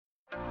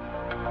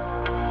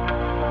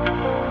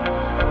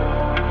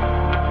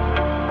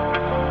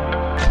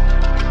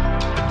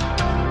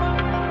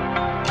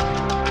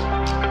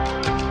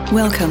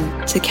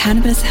Welcome to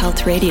Cannabis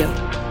Health Radio,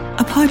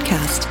 a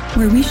podcast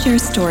where we share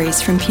stories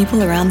from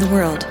people around the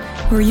world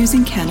who are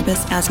using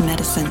cannabis as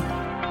medicine.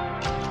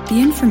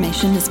 The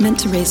information is meant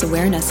to raise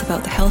awareness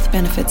about the health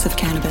benefits of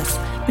cannabis,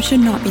 but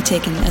should not be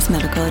taken as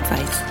medical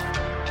advice.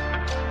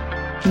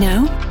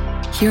 Now,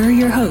 here are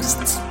your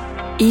hosts,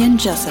 Ian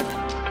Jessup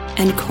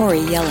and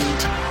Corey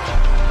Yelland.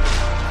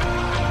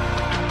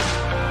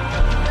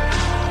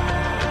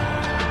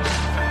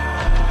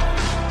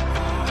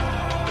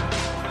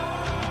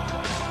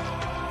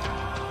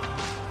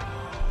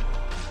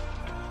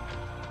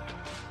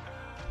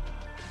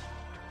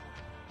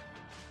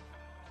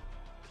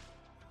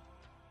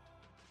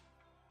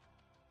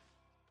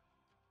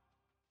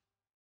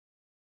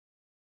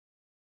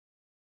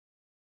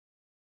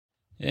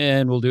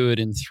 And we'll do it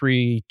in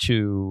 3,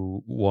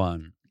 2,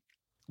 1.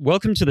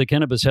 Welcome to the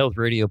Cannabis Health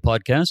Radio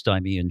podcast.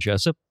 I'm Ian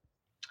Jessup.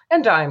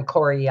 And I'm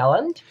Corey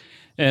Yelland.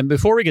 And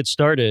before we get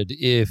started,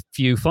 if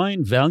you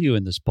find value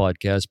in this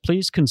podcast,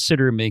 please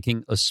consider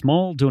making a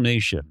small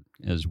donation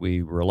as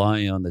we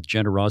rely on the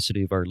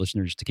generosity of our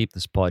listeners to keep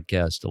this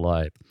podcast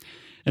alive.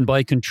 And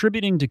by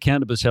contributing to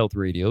Cannabis Health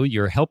Radio,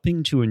 you're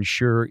helping to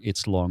ensure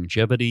its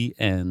longevity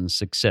and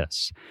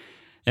success.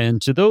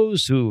 And to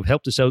those who've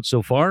helped us out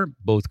so far,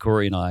 both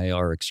Corey and I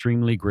are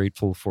extremely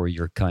grateful for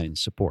your kind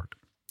support.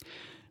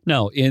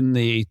 Now, in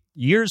the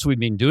years we've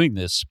been doing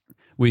this,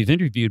 we've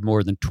interviewed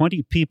more than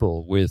 20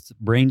 people with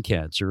brain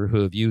cancer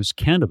who have used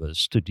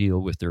cannabis to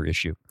deal with their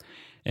issue.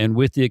 And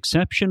with the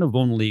exception of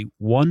only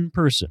one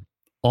person,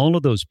 all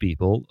of those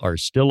people are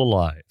still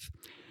alive.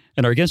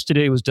 And our guest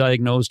today was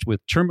diagnosed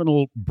with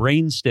terminal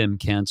brainstem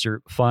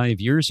cancer 5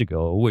 years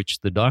ago, which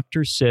the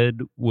doctor said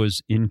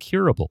was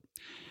incurable.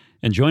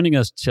 And joining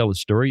us to tell his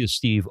story is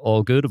Steve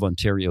Allgood of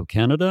Ontario,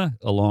 Canada,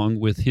 along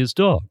with his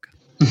dog.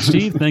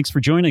 Steve, thanks for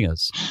joining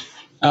us.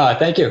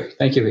 Thank you.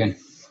 Thank you, Ian.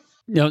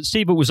 Now,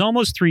 Steve, it was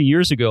almost 3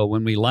 years ago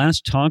when we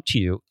last talked to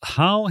you.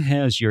 How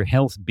has your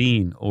health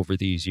been over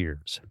these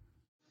years?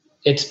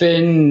 It's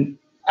been,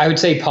 I would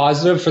say,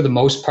 positive for the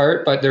most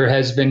part, but there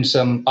has been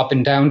some up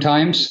and down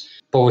times,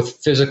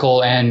 both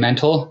physical and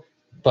mental.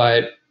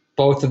 But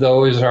both of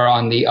those are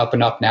on the up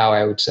and up now,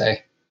 I would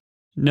say.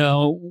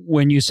 Now,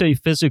 when you say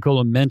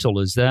physical and mental,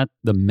 is that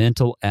the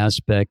mental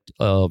aspect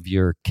of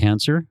your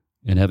cancer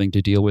and having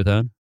to deal with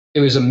that? It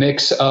was a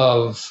mix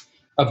of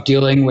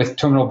dealing with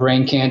terminal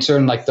brain cancer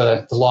and like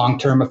the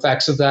long-term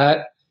effects of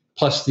that,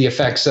 plus the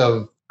effects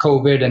of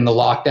COVID and the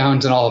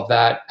lockdowns and all of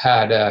that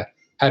had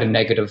a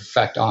negative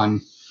effect on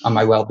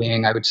my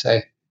well-being, I would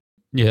say.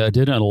 Yeah, it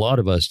did on a lot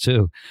of us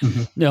too.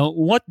 Mm-hmm. Now,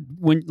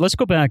 let's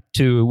go back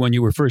to when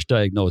you were first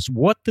diagnosed.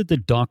 What did the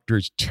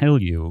doctors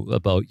tell you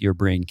about your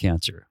brain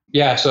cancer?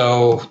 Yeah,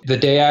 so the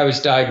day I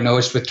was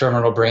diagnosed with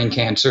terminal brain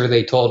cancer,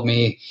 they told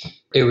me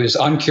it was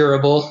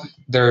uncurable.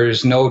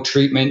 There's no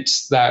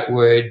treatments that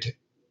would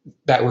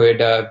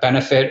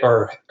benefit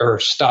or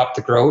stop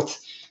the growth.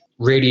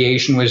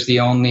 Radiation was the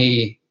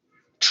only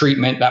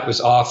treatment that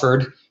was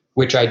offered,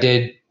 which I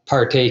did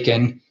partake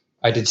in.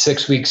 I did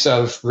 6 weeks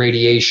of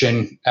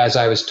radiation, as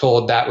I was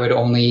told that would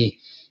only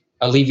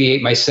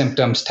alleviate my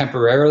symptoms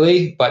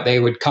temporarily, but they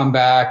would come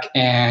back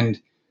and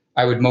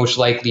I would most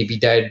likely be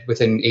dead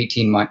within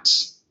 18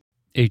 months.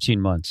 18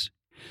 months.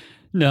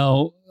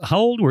 Now, how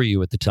old were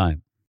you at the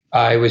time?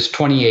 I was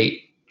 28.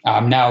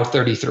 I'm now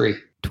 33.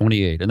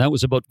 28. And that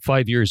was about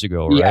 5 years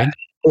ago, right? Yeah,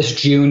 this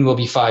June will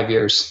be 5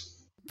 years.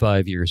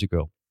 5 years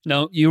ago.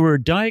 Now, you were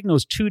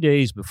diagnosed 2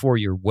 days before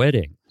your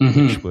wedding,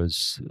 which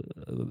was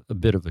a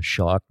bit of a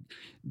shock.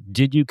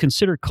 Did you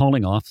consider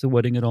calling off the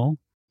wedding at all?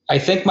 I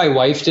think my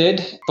wife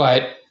did,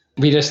 but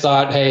we just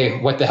thought, hey,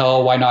 what the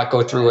hell? Why not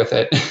go through with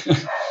it?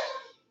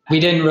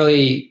 We didn't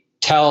really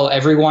tell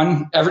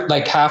everyone.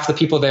 Like half the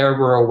people there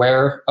were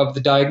aware of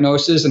the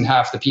diagnosis and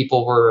half the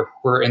people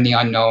were in the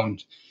unknown.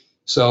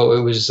 So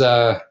it was,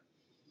 I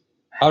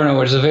don't know,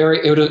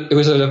 it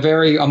was a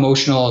very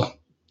emotional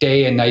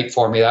day and night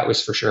for me, that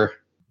was for sure.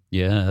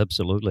 Yeah,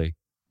 absolutely.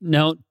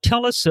 Now,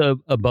 tell us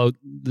about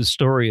the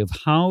story of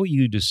how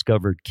you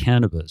discovered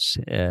cannabis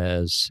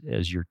as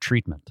your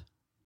treatment.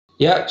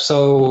 Yeah,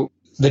 so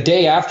the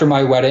day after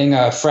my wedding,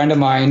 a friend of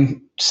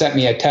mine sent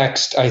me a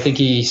text. I think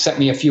he sent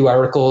me a few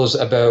articles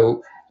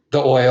about the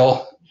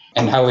oil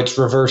and how it's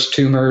reversed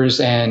tumors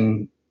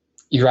and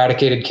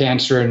eradicated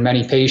cancer in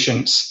many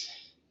patients.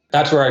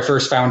 That's where I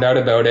first found out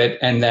about it.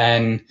 And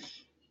then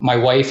my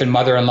wife and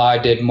mother-in-law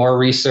did more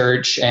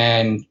research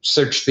and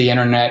searched the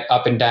internet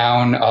up and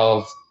down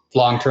of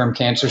long-term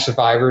cancer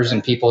survivors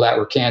and people that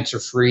were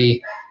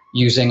cancer-free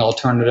using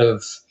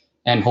alternative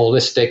and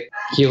holistic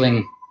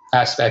healing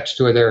aspects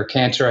to their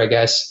cancer, I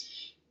guess.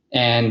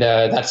 And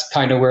that's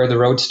kind of where the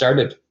road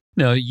started.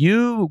 Now,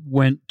 you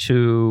went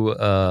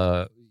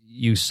to,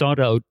 you sought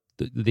out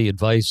the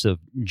advice of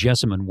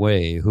Jessamine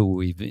Way, who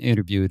we've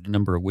interviewed a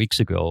number of weeks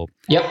ago.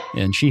 Yep.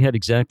 And she had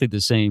exactly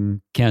the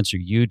same cancer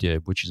you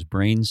did, which is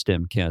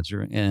brainstem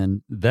cancer.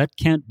 And that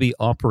can't be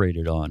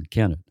operated on,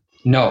 can it?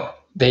 No,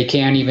 they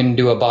can't even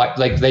do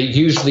they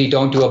usually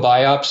don't do a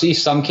biopsy.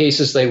 Some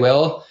cases they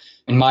will.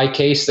 In my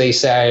case, they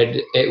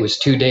said it was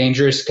too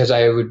dangerous because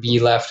I would be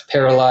left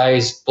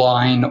paralyzed,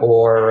 blind,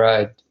 or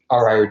I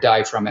would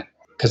die from it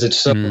because it's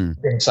so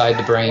inside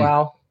the brain.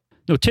 Wow.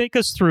 So take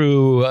us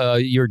through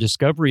your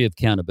discovery of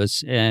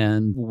cannabis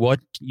and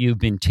what you've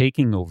been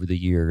taking over the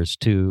years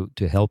to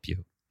help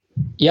you.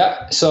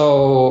 Yeah.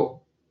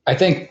 So I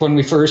think when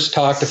we first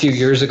talked a few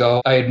years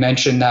ago, I had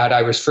mentioned that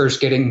I was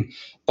first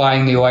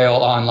buying the oil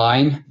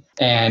online,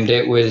 and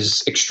it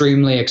was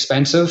extremely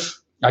expensive.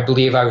 I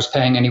believe I was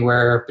paying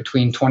anywhere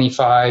between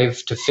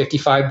 $25 to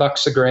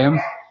 $55 a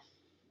gram.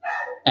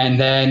 And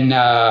then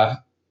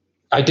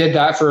I did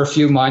that for a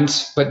few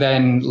months, but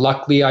then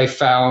luckily I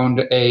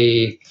found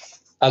a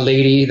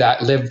lady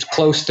that lived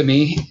close to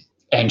me,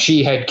 and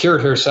she had cured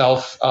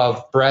herself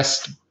of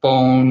breast,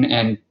 bone,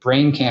 and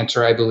brain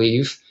cancer, I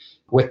believe,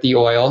 with the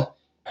oil.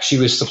 She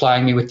was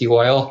supplying me with the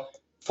oil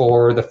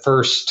for the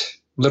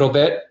first little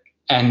bit,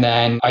 and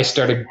then I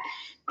started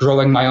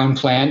growing my own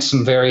plants,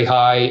 some very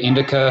high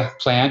indica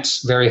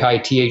plants, very high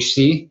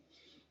THC.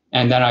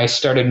 And then I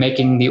started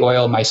making the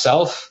oil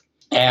myself,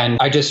 and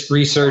I just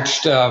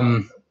researched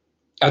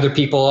other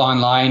people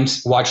online,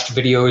 watched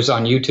videos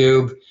on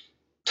YouTube,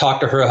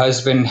 talked to her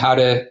husband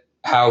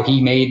how he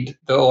made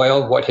the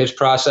oil, what his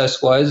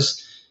process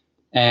was,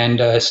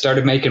 and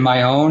started making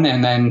my own,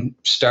 and then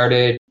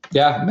started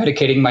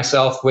medicating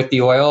myself with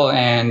the oil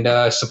and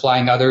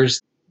supplying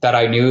others that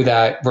I knew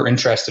that were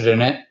interested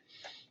in it.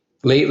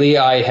 Lately,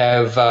 I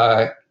have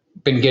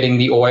been getting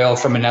the oil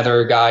from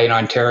another guy in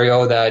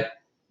Ontario that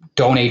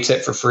donates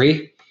it for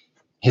free.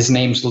 His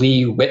name's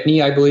Lee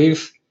Whitney, I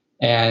believe.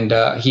 And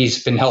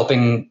he's been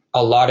helping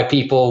a lot of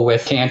people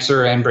with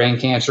cancer and brain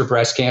cancer,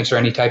 breast cancer,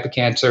 any type of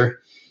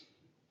cancer.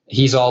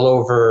 He's all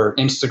over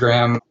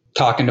Instagram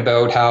talking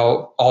about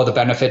how all the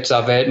benefits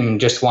of it and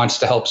just wants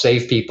to help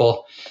save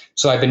people.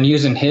 So I've been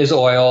using his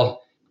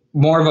oil,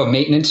 more of a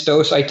maintenance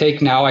dose I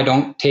take now. I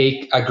don't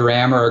take a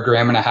gram or a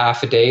gram and a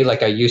half a day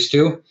like I used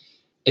to.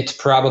 It's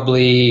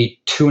probably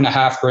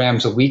 2.5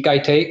 grams a week I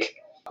take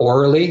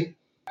orally.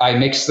 I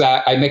mix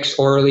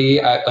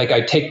orally.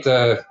 I take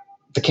the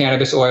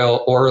cannabis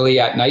oil orally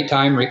at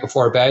nighttime, right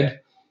before bed.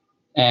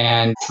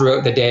 And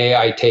throughout the day,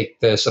 I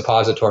take the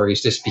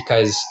suppositories just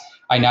because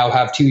I now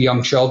have 2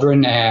 young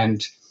children,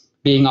 and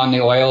being on the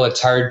oil, it's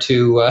hard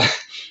to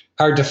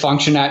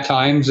function at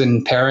times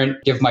and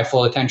give my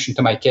full attention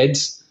to my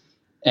kids.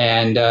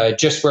 And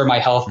just where my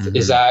health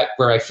is at,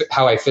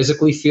 how I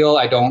physically feel,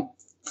 I don't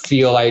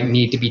feel I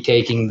need to be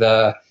taking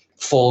the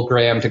full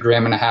gram to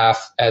gram and a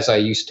half as I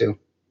used to.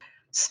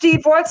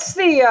 Steve, what's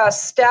the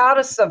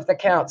status of the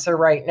cancer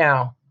right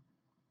now?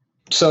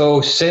 So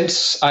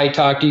since I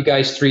talked to you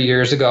guys 3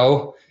 years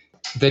ago,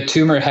 the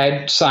tumor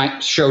had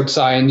showed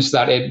signs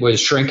that it was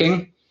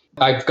shrinking.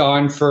 I've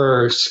gone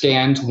for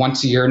scans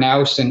once a year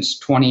now since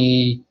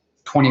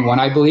 2021,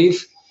 I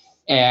believe.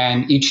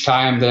 And each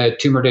time the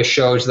tumor just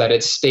shows that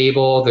it's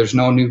stable. There's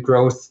no new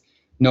growth,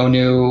 no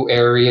new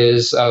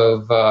areas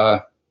of,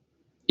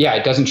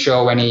 it doesn't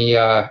show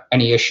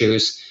any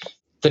issues.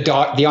 The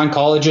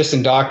oncologists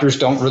and doctors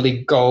don't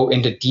really go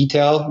into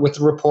detail with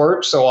the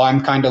report. So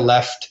I'm kind of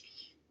left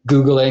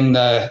Googling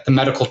the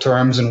medical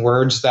terms and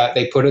words that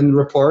they put in the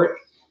report.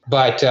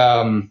 But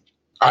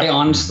I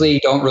honestly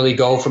don't really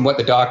go from what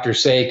the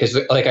doctors say because,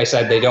 like I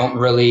said, they don't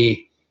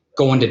really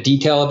go into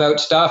detail about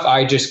stuff.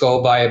 I just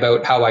go by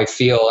about how I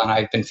feel, and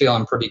I've been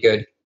feeling pretty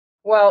good.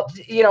 Well,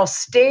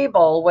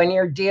 stable when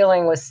you're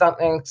dealing with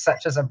something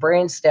such as a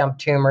brainstem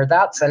tumor,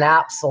 that's an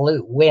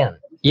absolute win.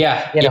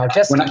 Yeah.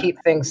 Just to keep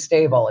things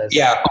stable is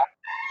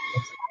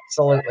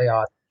absolutely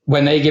awesome.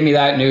 When they give me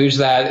that news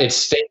that it's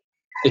stable,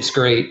 it's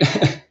great.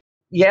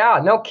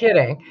 Yeah, no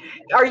kidding.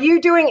 Are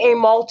you doing a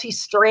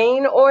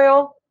multi-strain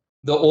oil?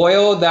 The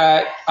oil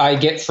that I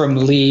get from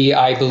Lee,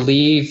 I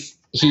believe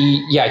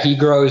he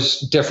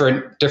grows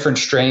different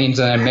strains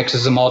and then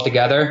mixes them all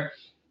together.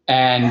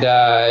 And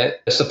the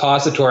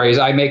suppositories,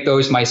 I make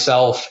those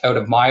myself out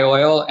of my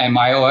oil, and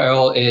my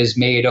oil is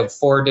made of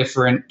 4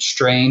 different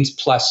strains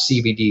plus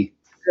CBD.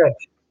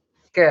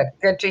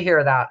 Good to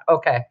hear that.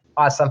 Okay,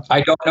 awesome. I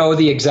don't know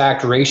the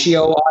exact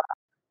ratio.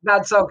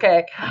 That's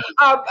okay.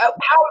 How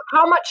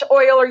much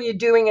oil are you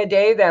doing a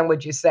day then,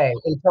 would you say,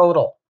 in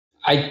total?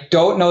 I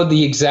don't know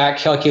the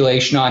exact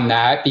calculation on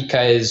that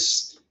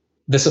because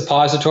the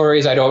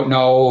suppositories, I don't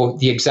know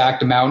the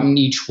exact amount in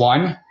each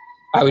one.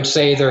 I would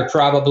say they're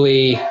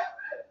probably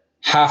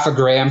 0.5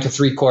 gram to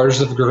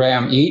 3/4 of a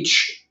gram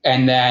each.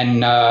 And then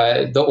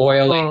the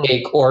oil I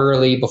take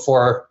orally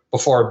before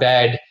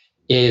bed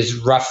is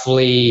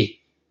roughly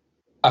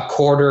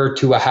 1/4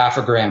 to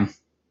 1/2 gram.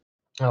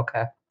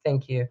 Okay,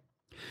 thank you.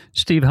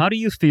 Steve, how do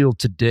you feel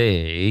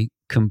today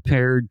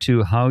compared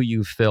to how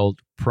you felt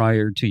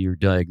prior to your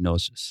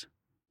diagnosis?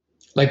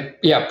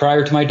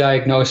 Prior to my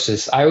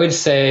diagnosis, I would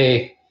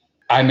say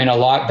I'm in a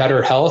lot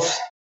better health.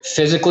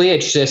 Physically,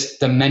 it's just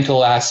the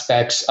mental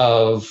aspects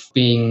of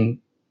being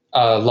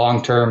a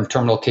long-term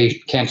terminal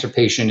cancer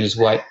patient is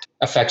what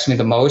affects me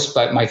the most.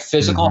 But my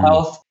physical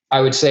health, I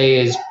would say,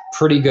 is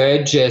pretty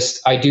good. Just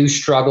I do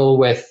struggle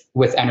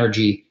with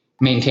energy,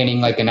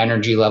 maintaining like an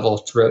energy level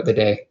throughout the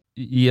day.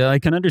 Yeah, I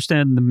can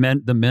understand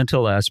the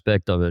mental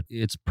aspect of it.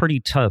 It's pretty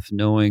tough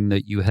knowing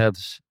that you have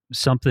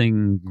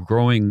something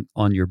growing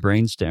on your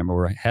brainstem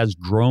or has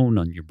grown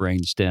on your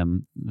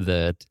brainstem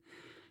that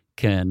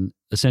can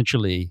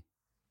essentially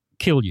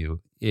kill you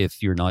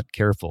if you're not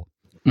careful.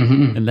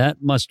 Mm-hmm. And that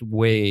must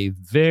weigh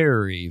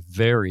very,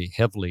 very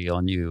heavily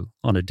on you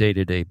on a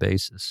day-to-day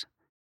basis.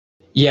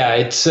 Yeah,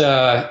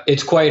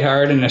 it's quite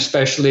hard, and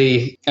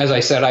especially as I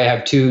said, I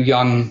have two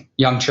young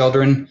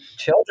children.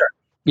 Children.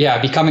 Yeah,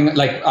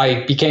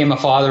 I became a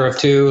father of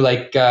two.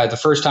 The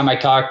first time I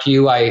talked to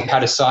you, I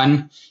had a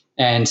son,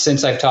 and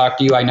since I've talked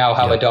to you, I now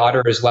have a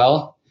daughter as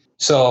well.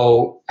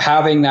 So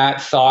having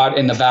that thought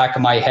in the back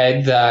of my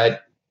head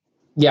that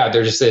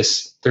there's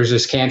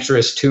this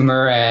cancerous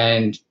tumor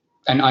and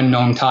an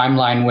unknown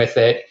timeline with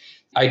it,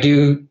 I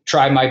do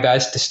try my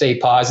best to stay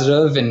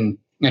positive and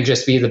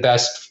just be the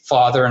best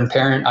father and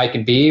parent I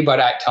can be. But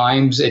at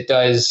times it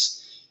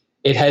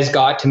has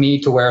got to me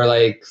to where,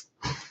 like,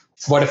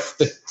 what if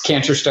the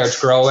cancer starts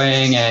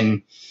growing,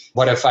 and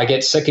what if I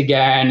get sick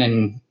again?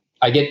 And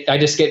I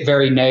just get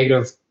very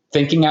negative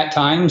thinking at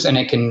times, and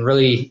it can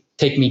really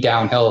take me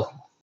downhill.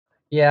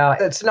 Yeah,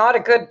 it's not a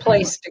good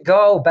place to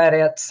go, but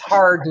it's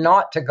hard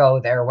not to go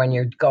there when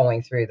you're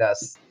going through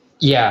this.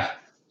 Yeah.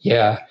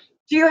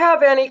 Do you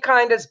have any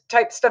kind of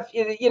type stuff,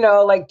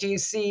 like, do you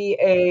see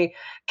a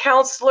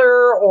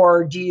counselor,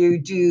 or do you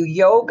do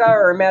yoga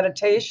or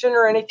meditation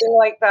or anything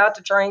like that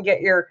to try and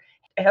get your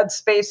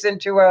headspace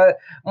into a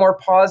more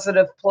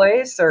positive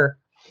place? Or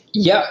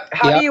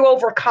how do you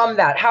overcome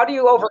that? How do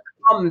you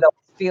overcome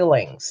those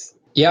feelings?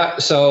 Yeah,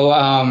 so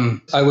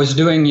I was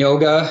doing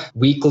yoga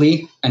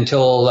weekly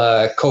until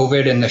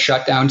COVID and the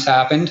shutdowns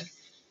happened,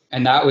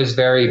 and that was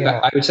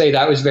I would say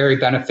that was very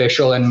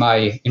beneficial in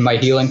my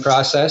healing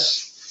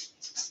process.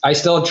 I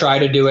still try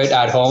to do it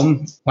at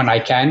home when I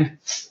can,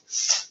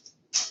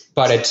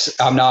 but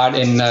I'm not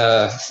in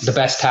the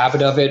best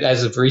habit of it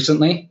as of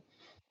recently.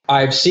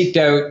 I've seeked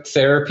out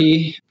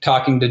therapy,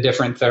 talking to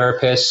different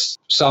therapists.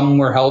 Some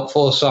were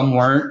helpful, some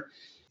weren't,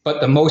 but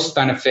the most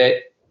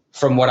benefit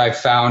from what I've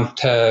found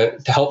to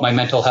help my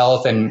mental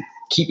health and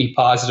keep me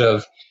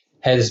positive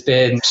has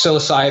been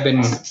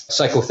psilocybin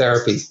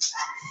psychotherapy.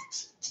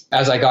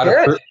 As I got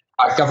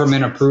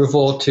government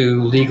approval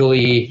to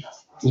legally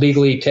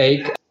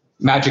take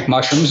magic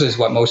mushrooms, is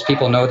what most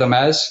people know them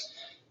as.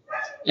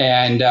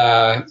 And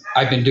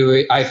I've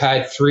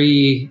had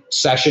 3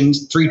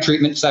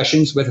 treatment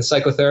sessions with a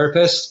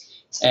psychotherapist,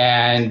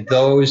 and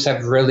those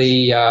have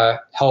really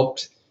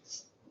helped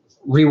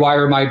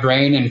rewire my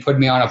brain and put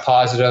me on a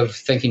positive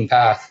thinking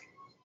path.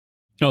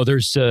 No,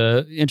 there's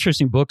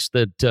interesting books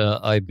that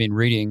I've been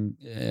reading,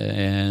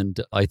 and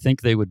I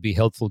think they would be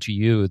helpful to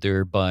you.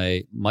 They're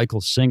by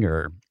Michael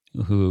Singer,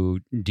 who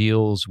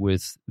deals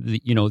with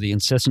the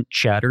incessant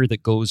chatter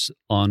that goes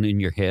on in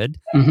your head,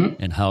 mm-hmm.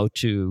 and how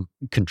to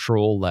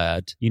control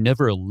that. You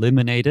never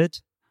eliminate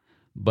it,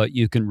 but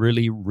you can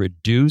really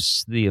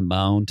reduce the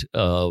amount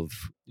of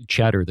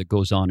chatter that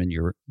goes on in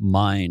your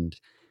mind.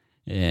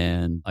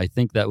 And I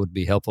think that would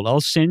be helpful.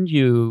 I'll send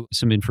you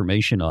some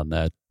information on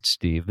that,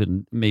 Steve,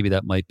 and maybe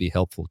that might be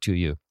helpful to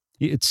you.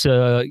 It's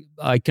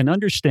I can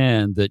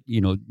understand that,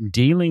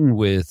 dealing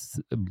with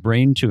a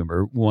brain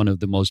tumor, one of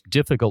the most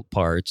difficult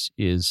parts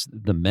is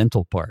the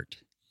mental part.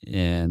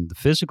 And the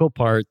physical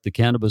part, the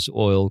cannabis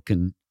oil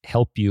can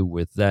help you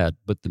with that.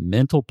 But the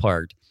mental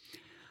part,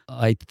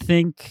 I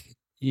think,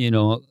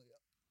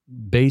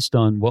 based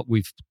on what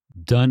we've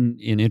done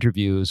in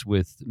interviews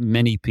with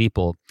many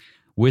people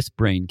with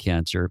brain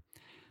cancer,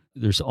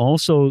 there's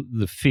also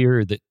the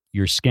fear that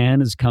your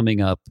scan is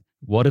coming up.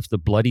 What if the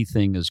bloody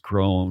thing has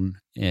grown?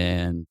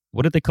 And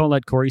what did they call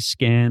that, Corey?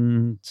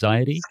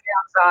 Scanxiety?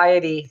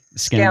 Scanxiety.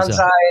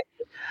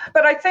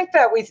 But I think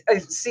that I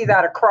see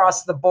that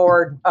across the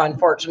board,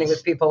 unfortunately,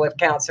 with people with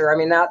cancer. I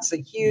mean, that's a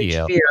huge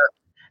fear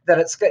that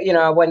it's,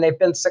 when they've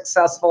been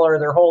successful or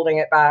they're holding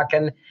it back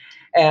and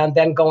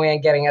then going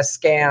and getting a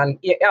scan.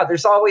 Yeah,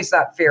 there's always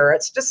that fear.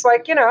 It's just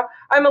like,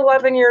 I'm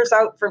 11 years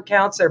out from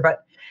cancer,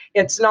 but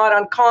it's not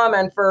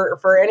uncommon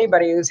for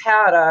anybody who's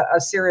had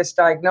a serious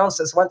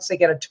diagnosis. Once they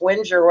get a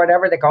twinge or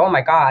whatever, they go, oh my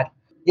God,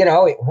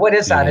 what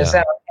is that? Yeah. Is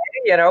that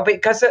okay?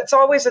 Because it's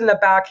always in the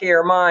back of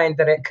your mind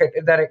that it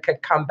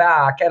could come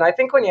back. And I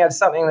think when you have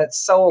something that's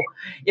so,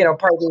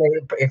 pardon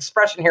the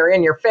expression here,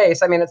 in your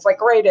face, I mean, it's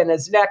like right in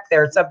his neck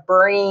there. It's a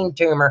brain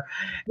tumor,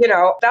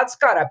 that's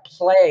got to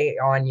play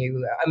on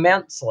you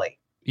immensely,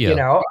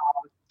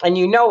 and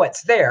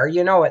it's there,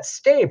 it's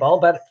stable,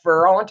 but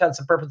for all intents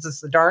and purposes,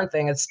 the darn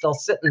thing is still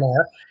sitting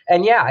there.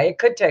 And it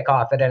could take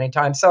off at any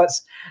time. So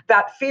it's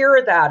that fear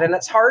of that. And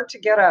it's hard to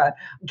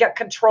get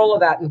control of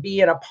that and be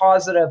in a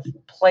positive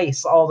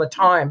place all the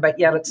time. But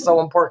yet it's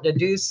so important to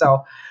do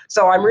so.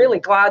 So I'm really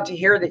glad to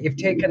hear that you've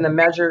taken the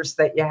measures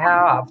that you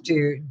have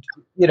to,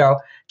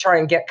 try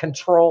and get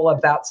control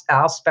of that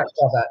aspect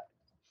of it.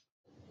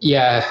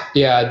 Yeah.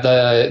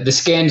 The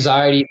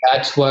scanxiety,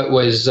 that's what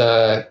was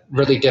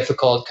really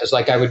difficult, because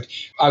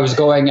I was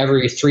going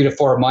every 3 to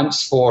 4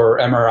 months for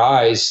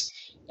MRIs,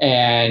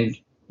 and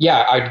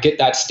I'd get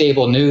that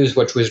stable news,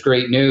 which was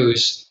great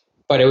news.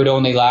 but it would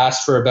only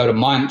last for about a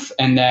month.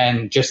 And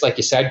then, just like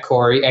you said,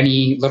 Corey,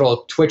 any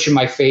little twitch in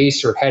my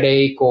face or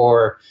headache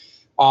or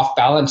off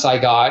balance I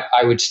got,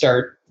 I would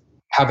start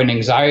having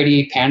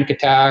anxiety, panic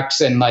attacks,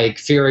 and like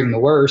fearing the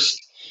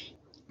worst.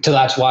 So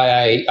that's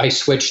why I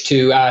switched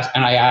to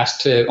I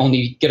asked to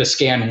only get a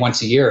scan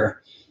once a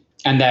year.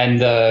 And then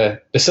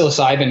the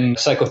psilocybin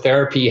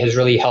psychotherapy has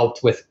really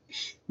helped with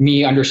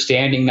me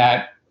understanding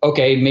that,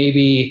 okay,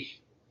 maybe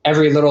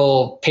every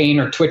little pain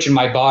or twitch in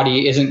my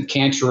body isn't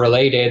cancer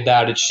related,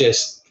 that it's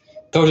just,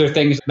 those are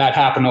things that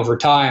happen over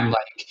time.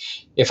 Like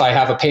if I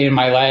have a pain in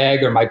my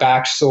leg or my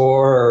back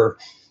sore or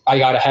I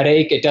got a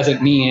headache, it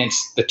doesn't mean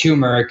it's the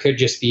tumor. It could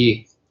just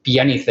be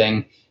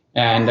anything.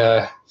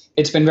 And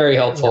it's been very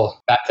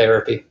helpful, that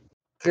therapy.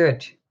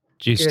 Good.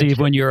 Gee, Steve,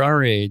 when you're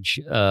our age,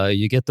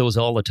 you get those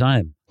all the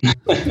time.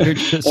 They're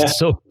just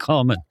so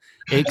common.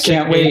 Aches,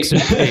 can't wait.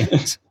 And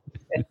pains.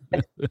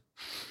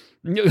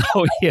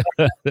 Oh yeah.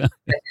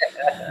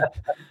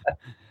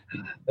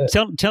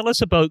 Tell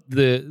us about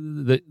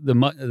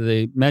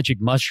the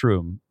magic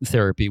mushroom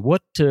therapy.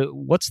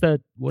 What's that?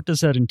 What does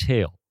that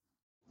entail?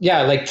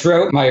 Yeah, like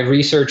throughout my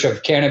research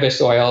of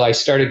cannabis oil, I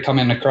started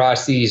coming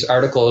across these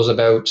articles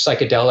about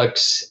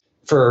psychedelics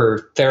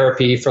for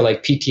therapy for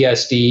like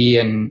PTSD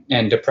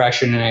and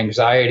depression and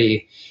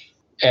anxiety.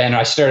 And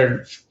I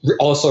started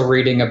also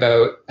reading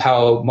about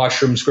how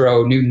mushrooms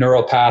grow new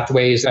neural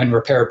pathways and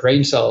repair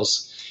brain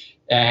cells.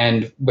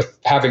 And with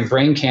having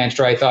brain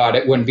cancer, I thought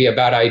it wouldn't be a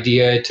bad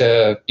idea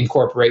to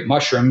incorporate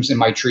mushrooms in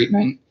my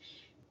treatment.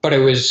 But it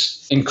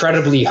was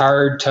incredibly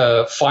hard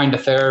to find a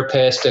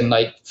therapist and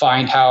like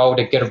find how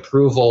to get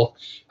approval,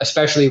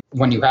 especially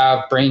when you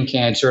have brain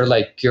cancer.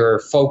 Like your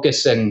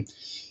focus and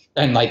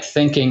like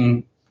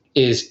thinking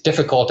is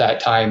difficult at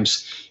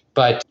times.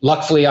 But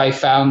luckily, I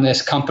found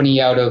this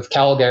company out of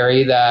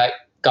Calgary that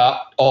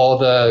got all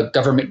the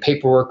government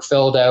paperwork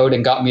filled out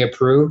and got me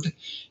approved,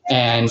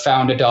 and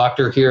found a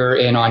doctor here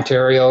in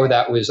Ontario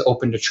that was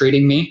open to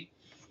treating me.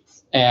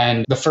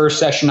 And the first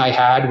session I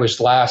had was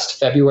last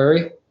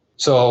February.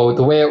 So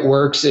the way it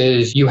works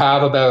is you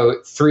have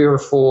about 3 or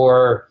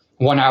 4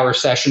 one-hour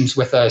sessions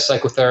with a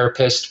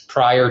psychotherapist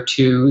prior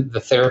to the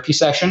therapy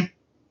session,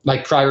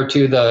 like prior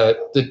to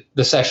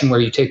the session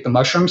where you take the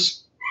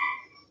mushrooms.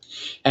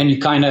 And you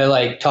kind of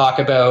like talk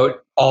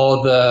about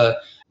all the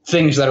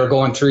things that are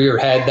going through your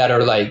head that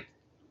are like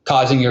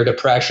causing your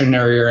depression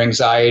or your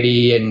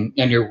anxiety and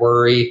your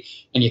worry.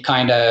 And you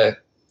kind of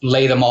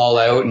lay them all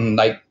out and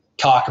like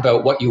talk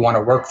about what you want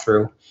to work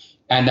through.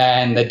 And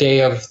then the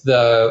day of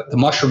the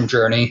mushroom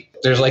journey,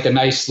 there's like a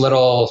nice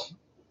little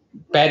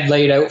bed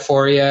laid out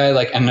for you,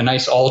 like, and a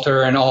nice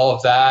altar and all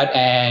of that.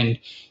 And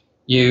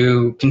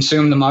you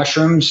consume the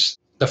mushrooms.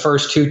 The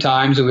first 2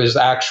 times it was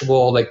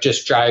actual, like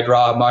just dried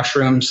raw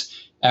mushrooms.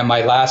 And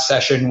my last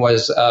session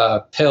was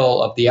a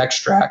pill of the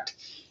extract.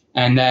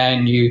 And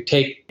then you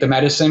take the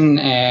medicine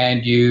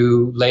and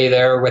you lay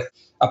there with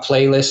a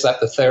playlist that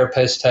the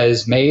therapist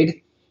has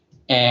made.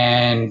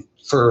 And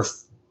for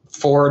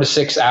 4 to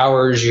 6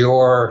 hours,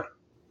 you're,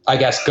 I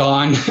guess,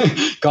 gone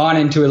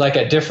into like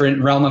a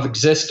different realm of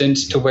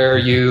existence to where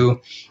you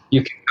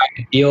can kind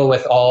of deal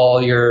with all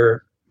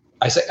your,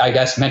 I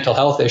guess, mental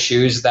health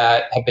issues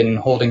that have been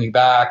holding you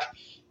back.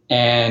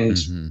 And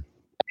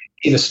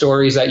the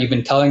stories that you've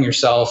been telling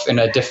yourself in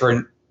a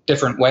different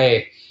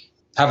way,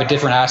 have a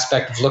different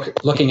aspect of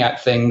looking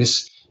at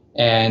things,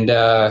 and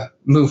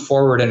move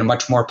forward in a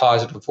much more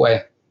positive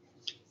way.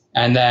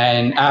 And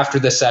then after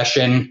the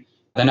session,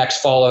 the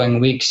next following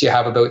weeks, you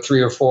have about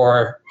 3 or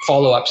 4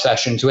 follow-up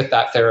sessions with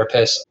that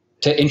therapist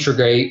to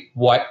integrate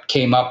what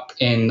came up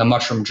in the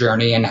mushroom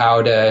journey and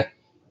how to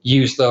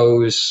use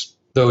those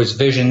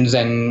visions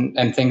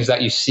and things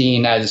that you've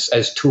seen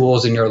as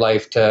tools in your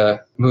life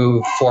to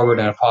move forward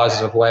in a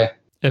positive way.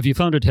 Have you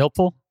found it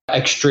helpful?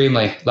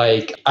 Extremely.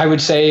 Like, I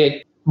would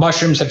say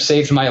mushrooms have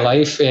saved my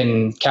life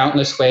in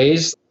countless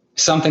ways.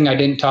 Something I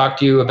didn't talk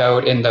to you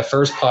about in the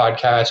first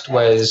podcast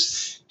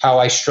was how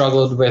I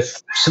struggled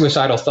with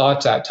suicidal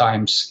thoughts at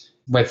times,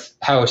 with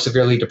how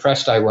severely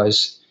depressed I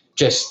was.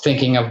 Just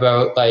thinking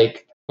about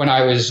like when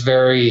I was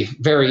very,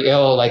 very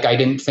ill, like I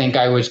didn't think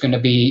I was going to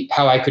be,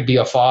 how I could be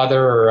a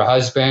father or a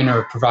husband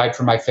or provide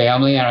for my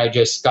family. And I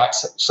just got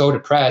so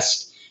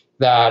depressed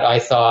that I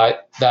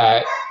thought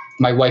that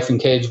my wife and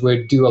kids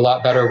would do a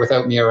lot better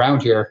without me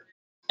around here.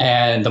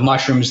 And the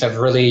mushrooms have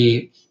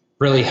really,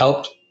 really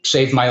helped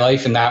save my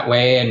life in that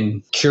way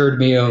and cured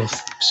me of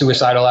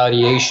suicidal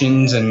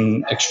ideations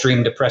and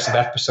extreme depressive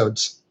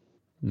episodes.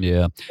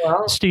 Yeah.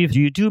 Wow. Steve, do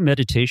you do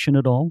meditation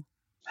at all?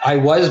 I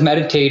was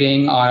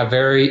meditating on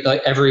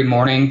every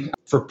morning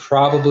for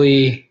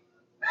probably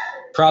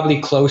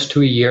close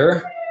to a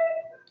year.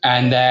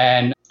 And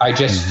then I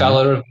just fell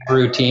out of the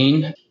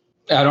routine.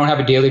 I don't have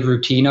a daily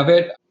routine of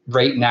it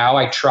right now.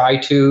 I try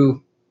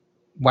to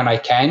when I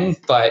can,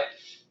 but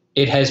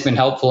it has been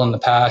helpful in the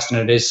past, and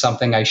it is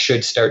something I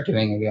should start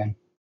doing again.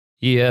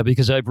 Yeah,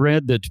 because I've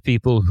read that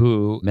people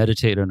who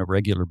meditate on a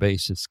regular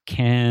basis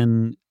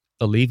can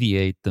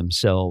alleviate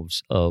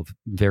themselves of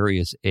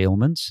various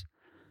ailments.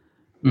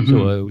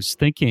 So I was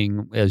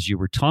thinking as you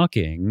were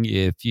talking,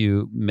 if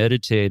you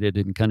meditated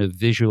and kind of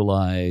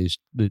visualized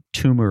the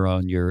tumor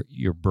on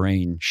your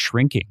brain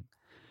shrinking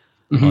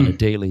on a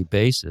daily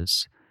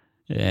basis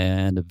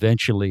and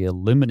eventually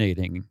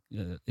eliminating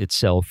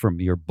itself from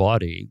your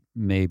body,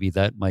 maybe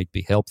that might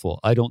be helpful.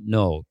 I don't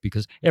know,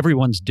 because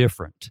everyone's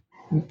different.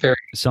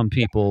 Some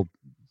people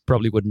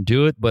probably wouldn't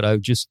do it, but I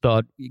just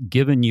thought,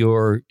 given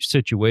your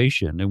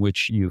situation in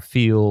which you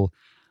feel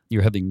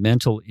you're having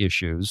mental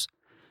issues,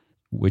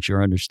 which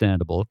are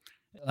understandable,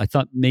 I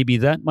thought maybe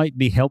that might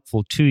be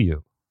helpful to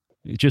you.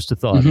 Just a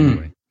thought,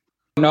 anyway.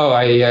 No,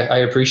 I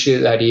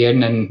appreciate that,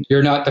 Ian, and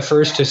you're not the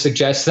first to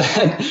suggest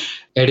that.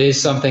 It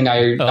is something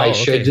I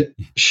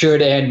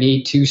should and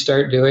need to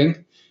start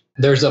doing.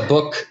 There's a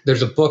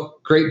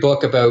great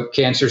book about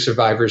cancer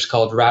survivors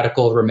called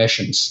Radical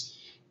Remissions.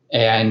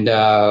 And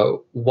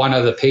one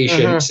of the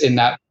patients in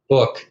that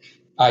book,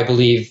 I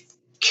believe,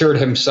 cured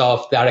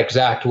himself that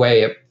exact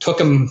way. It took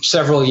him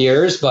several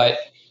years, but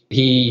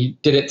he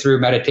did it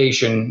through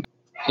meditation,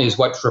 is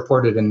what's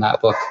reported in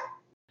that book.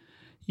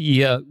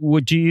 Yeah.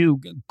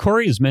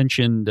 Corey has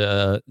mentioned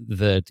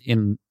that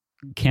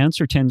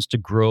cancer tends to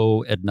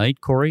grow at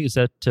night. Corey, is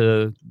that,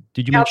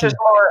 did you mention? Cancer's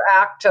more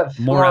active.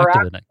 More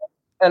active at night.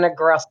 And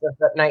aggressive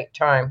at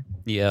nighttime.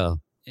 Yeah.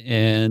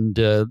 And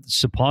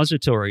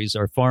suppositories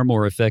are far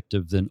more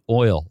effective than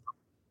oil.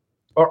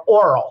 Or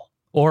oral.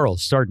 Oral,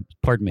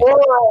 pardon me.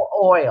 Oral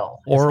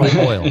oil. Oral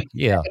oil,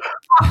 yeah.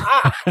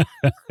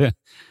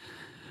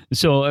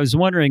 So I was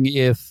wondering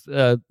if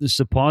the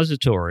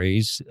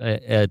suppositories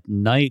at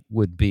night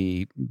would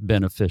be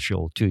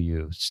beneficial to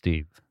you,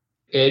 Steve.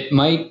 It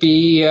might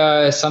be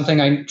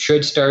something I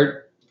should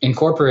start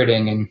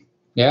incorporating, and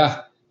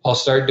yeah, I'll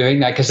start doing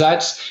that, because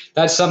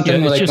that's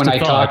something like when I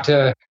talk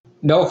to.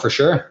 No, for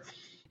sure.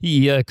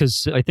 Yeah,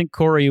 because I think,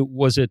 Corey,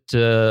 was it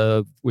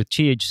with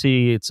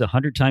THC, it's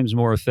 100 times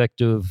more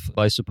effective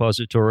by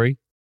suppository?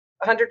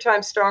 100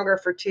 times stronger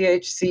for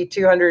THC,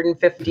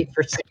 250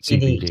 for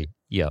CBD.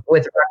 Yeah.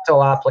 With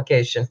rectal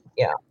application.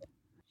 Yeah.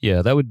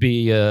 Yeah, that would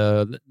be,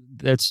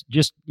 that's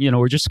just,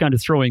 we're just kind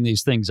of throwing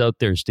these things out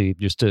there, Steve,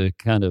 just to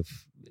kind of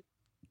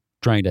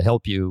trying to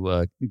help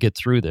you get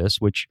through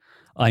this, which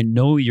I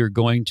know you're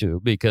going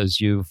to,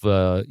 because you've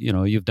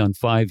done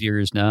 5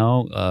 years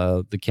now.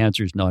 The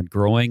cancer's not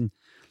growing,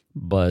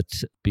 but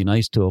it'd be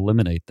nice to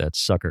eliminate that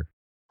sucker.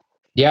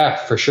 Yeah,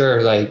 for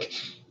sure. Like,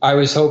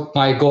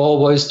 my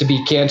goal was to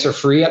be cancer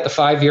free at the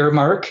 5-year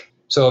mark.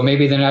 So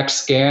maybe the next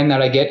scan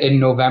that I get in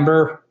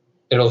November,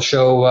 it'll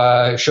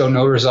show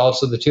no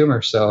results of the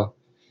tumor. So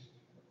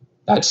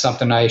that's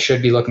something I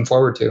should be looking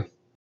forward to.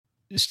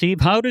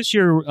 Steve, how does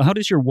your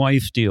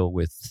wife deal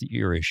with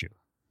your issue?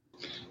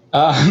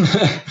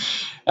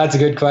 That's a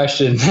good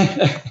question.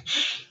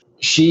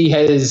 She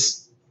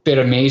has been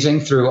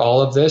amazing through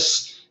all of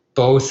this,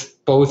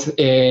 both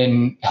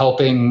in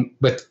helping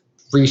with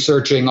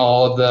researching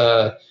all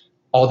the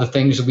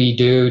things we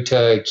do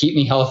to keep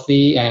me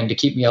healthy and to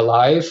keep me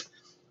alive,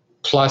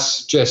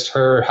 plus just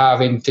her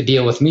having to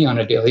deal with me on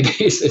a daily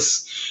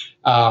basis.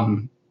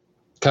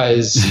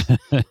 Because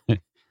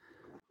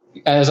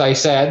as I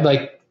said,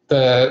 like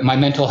my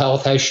mental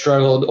health has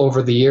struggled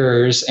over the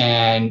years,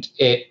 and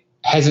it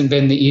hasn't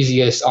been the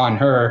easiest on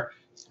her.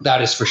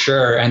 That is for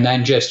sure. And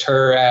then just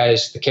her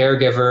as the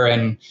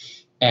caregiver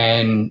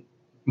and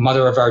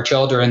mother of our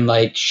children,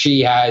 like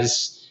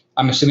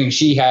I'm assuming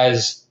she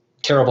has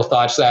terrible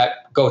thoughts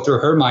that go through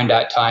her mind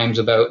at times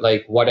about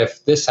like, what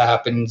if this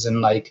happens,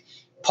 and like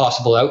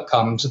possible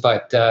outcomes.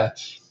 But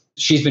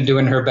she's been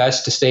doing her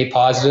best to stay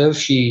positive.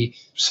 She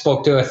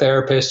spoke to a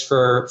therapist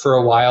for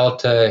a while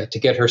to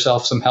get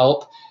herself some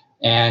help.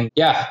 And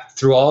yeah,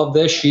 through all of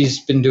this,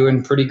 she's been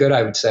doing pretty good,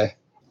 I would say.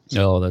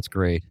 Oh, that's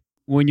great.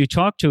 When you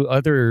talk to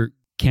other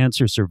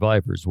cancer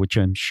survivors, which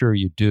I'm sure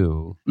you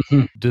do,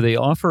 do they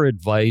offer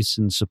advice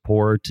and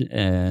support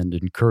and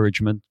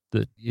encouragement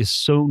that is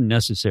so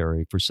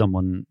necessary for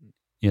someone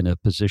in a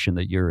position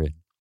that you're in?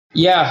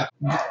 Yeah,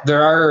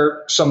 there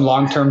are some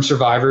long-term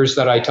survivors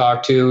that I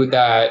talk to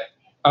that,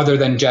 other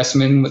than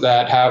Jessamine,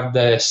 that have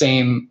the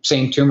same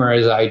tumor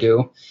as I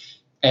do.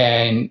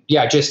 And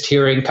yeah, just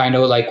hearing kind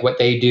of like what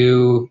they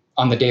do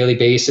on the daily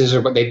basis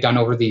or what they've done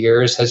over the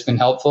years has been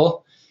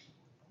helpful.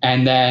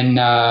 And then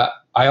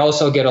I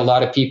also get a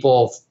lot of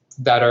people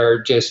that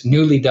are just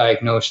newly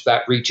diagnosed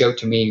that reach out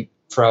to me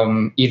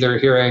from either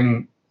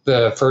hearing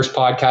the first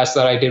podcast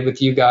that I did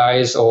with you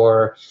guys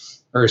or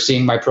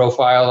seeing my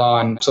profile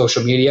on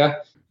social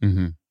media.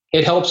 Mm-hmm.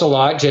 It helps a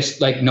lot,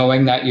 just like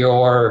knowing that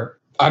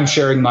I'm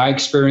sharing my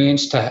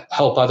experience to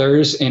help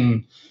others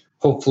and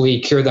hopefully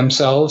cure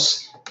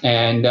themselves,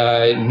 and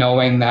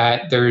knowing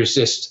that there's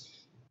just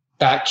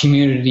that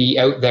community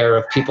out there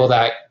of people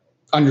that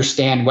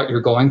understand what you're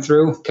going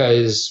through,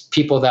 because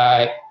people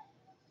that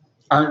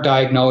aren't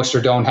diagnosed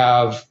or don't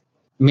have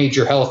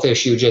major health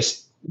issue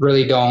just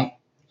really don't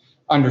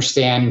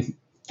understand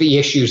the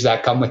issues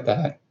that come with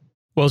that.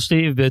 Well,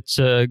 Steve, it's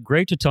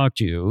great to talk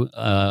to you.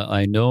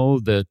 I know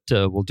that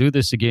we'll do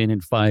this again in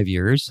 5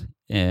 years,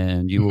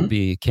 and you will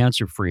be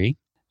cancer-free.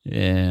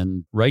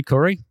 And right,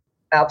 Corey?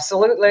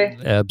 Absolutely.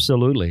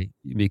 Absolutely.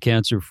 Be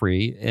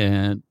cancer-free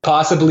and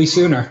possibly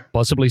sooner.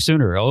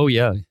 Oh,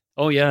 yeah.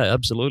 Oh, yeah,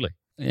 absolutely.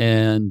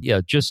 And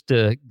yeah, just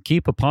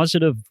keep a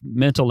positive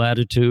mental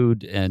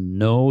attitude and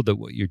know that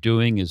what you're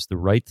doing is the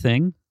right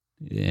thing.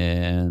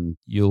 And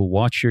you'll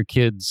watch your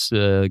kids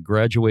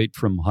graduate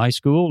from high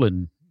school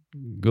and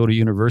go to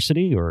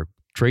university or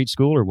trade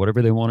school or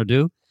whatever they want to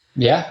do.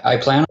 Yeah, I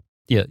plan.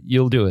 Yeah,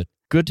 you'll do it.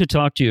 Good to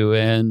talk to you,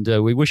 and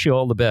we wish you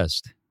all the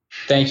best.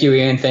 Thank you,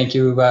 Ian. Thank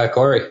you,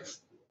 Corey.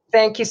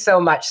 Thank you so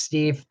much,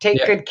 Steve.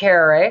 Take good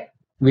care, eh?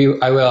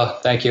 I will.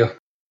 Thank you.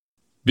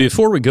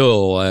 Before we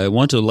go, I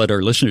want to let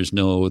our listeners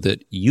know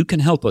that you can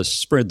help us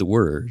spread the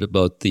word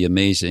about the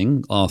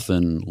amazing,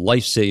 often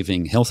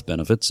life-saving health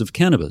benefits of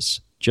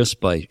cannabis just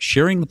by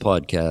sharing the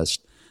podcast,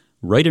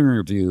 writing a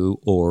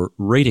review, or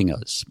rating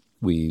us.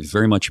 We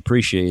very much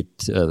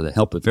appreciate the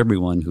help of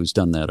everyone who's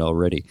done that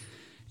already.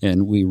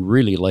 And we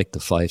really like the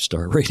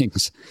 5-star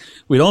ratings.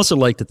 We'd also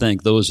like to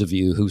thank those of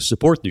you who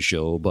support the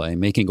show by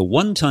making a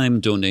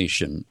one-time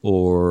donation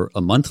or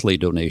a monthly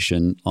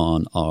donation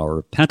on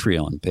our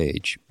Patreon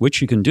page,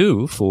 which you can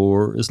do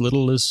for as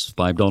little as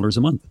 $5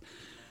 a month.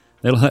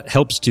 That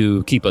helps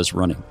to keep us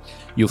running.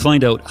 You'll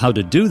find out how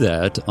to do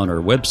that on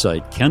our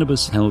website,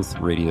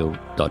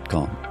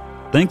 cannabishealthradio.com.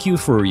 Thank you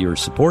for your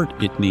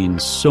support. It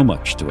means so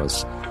much to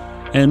us.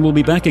 And we'll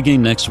be back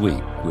again next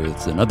week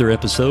with another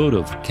episode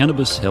of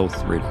Cannabis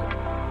Health Radio.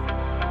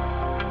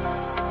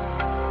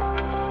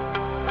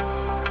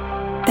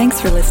 Thanks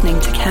for listening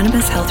to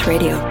Cannabis Health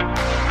Radio.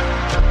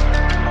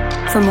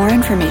 For more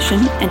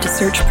information and to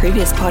search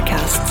previous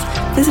podcasts,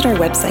 visit our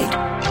website,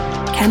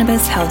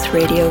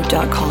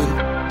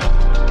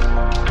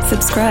 cannabishealthradio.com.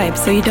 Subscribe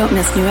so you don't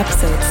miss new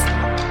episodes.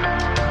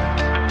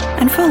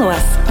 And follow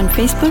us on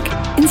Facebook,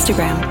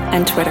 Instagram,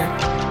 and Twitter.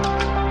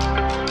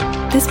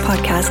 This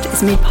podcast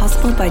is made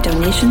possible by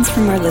donations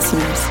from our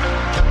listeners.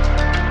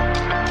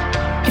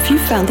 If you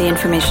found the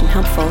information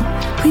helpful,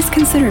 please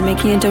consider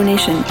making a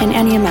donation in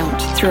any amount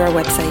through our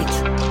website.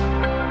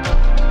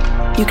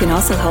 You can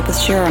also help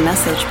us share our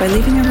message by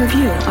leaving a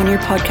review on your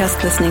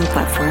podcast listening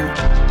platform.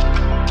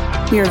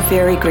 We are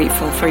very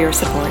grateful for your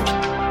support.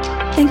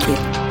 Thank you.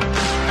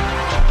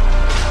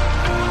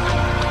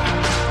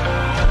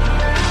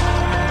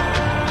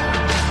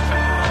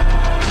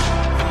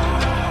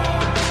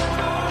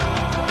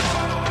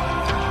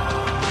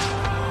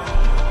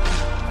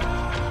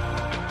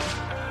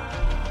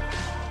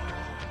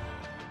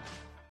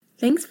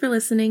 Thanks for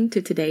listening to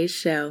today's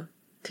show.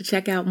 To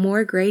check out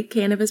more great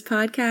cannabis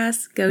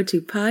podcasts, go to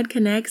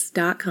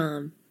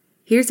podconnects.com.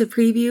 Here's a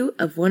preview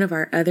of one of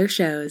our other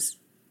shows.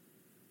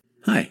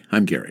 Hi,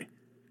 I'm Gary,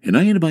 and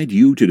I invite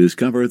you to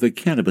discover the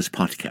Cannabis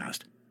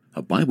Podcast,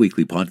 a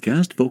bi-weekly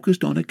podcast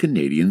focused on a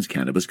Canadian's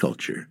cannabis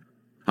culture.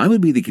 I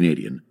would be the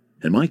Canadian,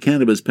 and my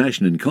cannabis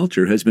passion and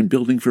culture has been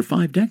building for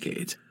 5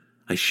 decades.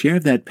 I share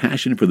that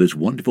passion for this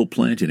wonderful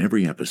plant in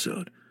every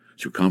episode,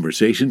 through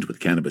conversations with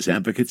cannabis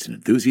advocates and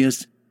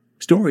enthusiasts,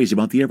 stories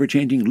about the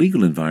ever-changing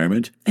legal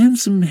environment, and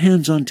some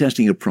hands-on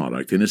testing of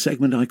product in a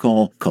segment I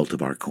call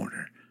Cultivar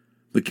Corner.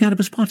 The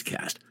Cannabis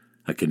Podcast,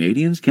 a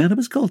Canadian's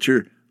cannabis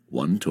culture,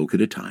 one toke at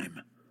a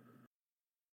time.